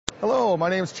Hello, my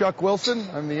name is Chuck Wilson.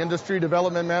 I'm the Industry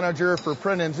Development Manager for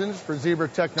Print Engines for Zebra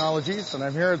Technologies, and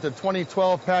I'm here at the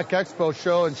 2012 PAC Expo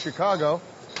show in Chicago.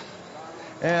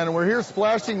 And we're here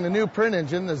splashing the new print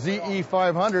engine, the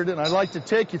ZE500, and I'd like to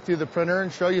take you through the printer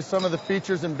and show you some of the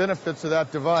features and benefits of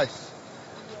that device.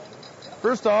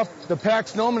 First off, the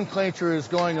PAC's nomenclature is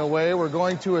going away. We're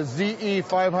going to a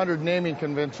ZE500 naming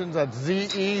convention. That's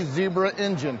ZE Zebra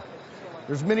Engine.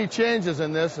 There's many changes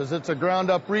in this as it's a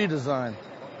ground-up redesign.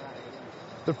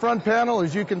 The front panel,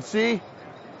 as you can see,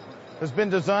 has been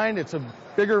designed. It's a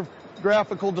bigger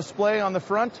graphical display on the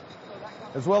front,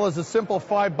 as well as a simple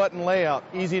 5-button layout,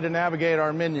 easy to navigate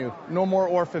our menu. No more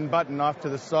orphan button off to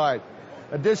the side.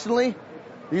 Additionally,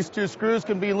 these two screws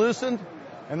can be loosened,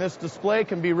 and this display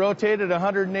can be rotated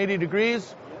 180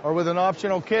 degrees, or with an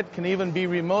optional kit, can even be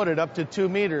remoted up to 2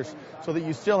 meters, so that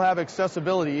you still have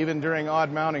accessibility even during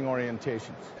odd mounting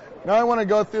orientations. Now I want to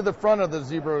go through the front of the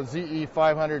Zebra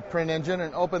ZE500 print engine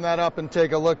and open that up and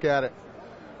take a look at it.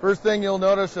 First thing you'll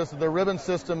notice is that the ribbon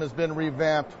system has been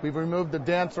revamped. We've removed the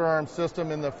dancer arm system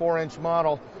in the 4-inch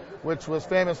model, which was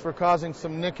famous for causing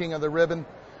some nicking of the ribbon,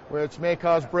 which may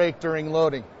cause break during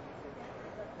loading.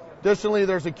 Additionally,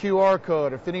 there's a QR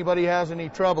code. If anybody has any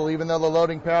trouble, even though the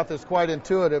loading path is quite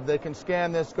intuitive, they can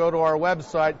scan this, go to our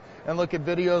website, and look at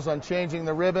videos on changing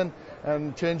the ribbon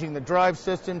and changing the drive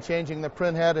system, changing the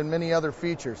print head, and many other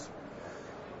features.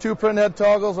 2 print head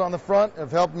toggles on the front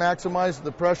have helped maximize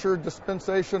the pressure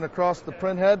dispensation across the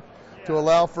print head to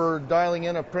allow for dialing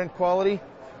in of print quality.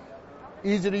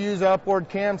 Easy to use outboard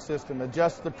cam system.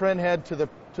 Adjusts the print head to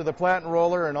the platen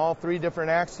roller in all 3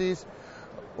 different axes.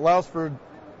 Allows for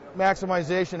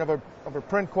maximization of a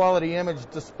print quality image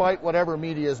despite whatever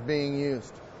media is being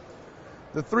used.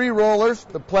 The 3 rollers,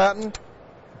 the platen,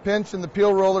 pinch, and the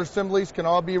peel roller assemblies can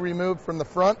all be removed from the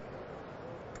front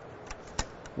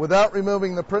without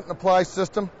removing the print and apply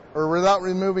system, or without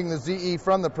removing the ZE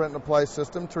from the print and apply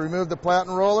system. To remove the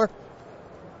platen roller,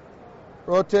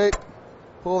 rotate,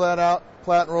 pull that out,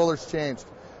 platen roller's changed.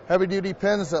 Heavy duty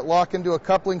pins that lock into a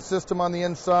coupling system on the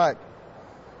inside.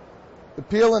 The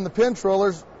peel and the pinch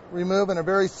rollers remove in a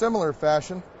very similar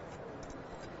fashion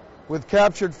with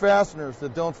captured fasteners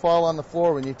that don't fall on the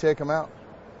floor when you take them out.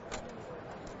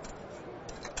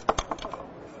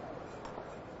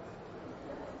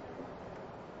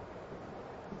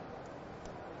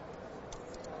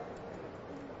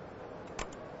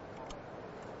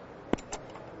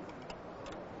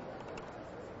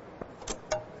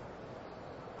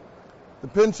 The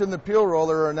pinch and the peel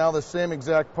roller are now the same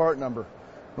exact part number.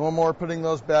 No more putting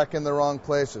those back in the wrong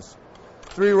places.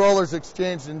 3 rollers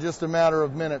exchanged in just a matter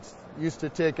of minutes. Used to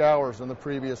take hours on the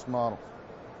previous model.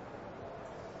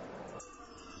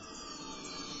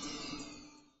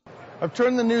 I've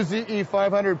turned the new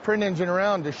ZE500 print engine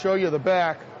around to show you the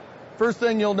back. First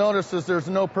thing you'll notice is there's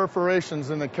no perforations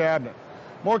in the cabinet.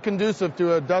 More conducive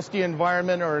to a dusty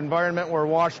environment or environment where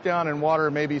washdown and water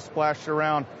may be splashed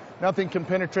around. Nothing can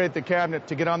penetrate the cabinet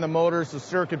to get on the motors, the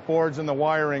circuit boards, and the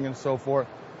wiring and so forth.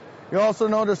 You'll also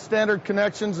notice standard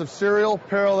connections of serial,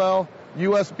 parallel,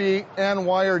 USB, and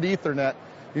wired Ethernet.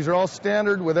 These are all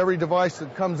standard with every device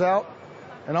that comes out.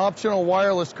 An optional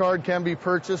wireless card can be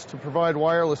purchased to provide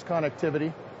wireless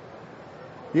connectivity.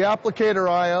 The applicator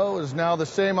I/O is now the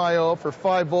same I/O for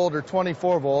 5 volt or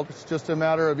 24 volt. It's just a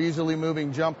matter of easily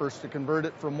moving jumpers to convert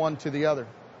it from one to the other.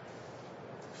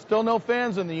 Still no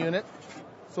fans in the unit,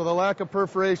 so the lack of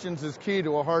perforations is key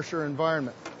to a harsher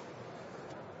environment.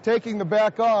 Taking the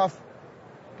back off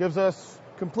gives us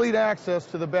complete access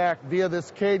to the back via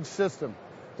this cage system.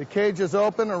 The cage is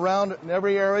open around in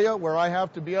every area where I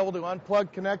have to be able to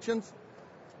unplug connections,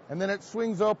 and then it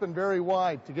swings open very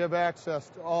wide to give access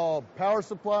to all power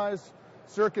supplies,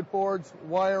 circuit boards,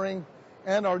 wiring,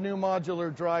 and our new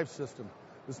modular drive system.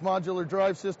 This modular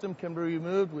drive system can be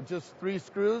removed with just 3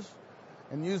 screws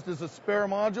and used as a spare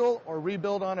module or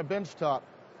rebuilt on a bench top.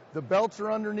 The belts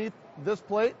are underneath this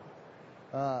plate.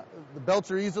 The belts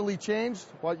are easily changed.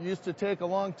 What used to take a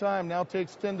long time now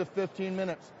takes 10 to 15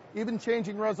 minutes. Even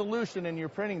changing resolution in your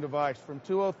printing device from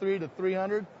 203 to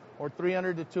 300 or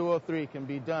 300 to 203 can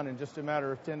be done in just a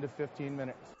matter of 10 to 15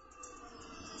 minutes.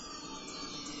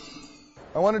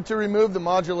 I wanted to remove the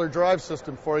modular drive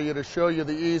system for you to show you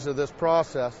the ease of this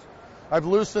process. I've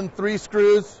loosened 3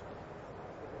 screws,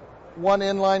 1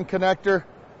 inline connector.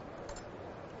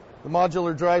 The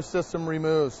modular drive system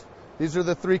removes. These are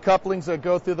the 3 couplings that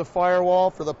go through the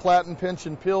firewall for the platen, pinch,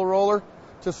 and peel roller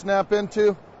to snap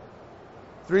into.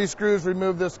 3 screws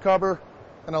remove this cover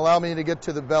and allow me to get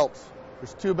to the belts.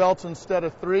 There's 2 belts instead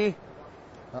of 3.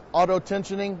 Auto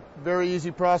tensioning, very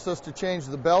easy process to change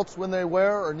the belts when they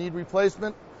wear or need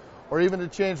replacement, or even to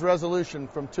change resolution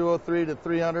from 203 to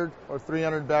 300 or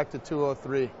 300 back to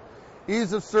 203.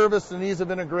 Ease of service and ease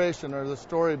of integration are the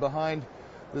story behind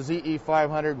the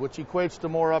ZE500, which equates to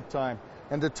more uptime.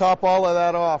 And to top all of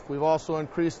that off, we've also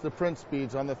increased the print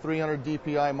speeds on the 300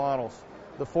 DPI models.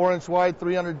 The 4-inch wide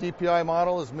 300 DPI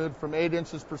model has moved from 8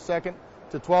 inches per second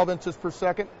to 12 inches per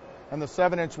second, and the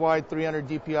 7-inch wide 300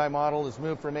 DPI model has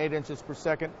moved from 8 inches per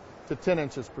second to 10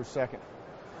 inches per second.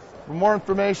 For more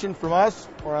information from us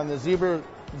or on the Zebra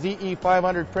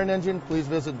ZE500 print engine, please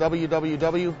visit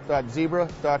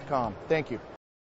www.zebra.com. Thank you.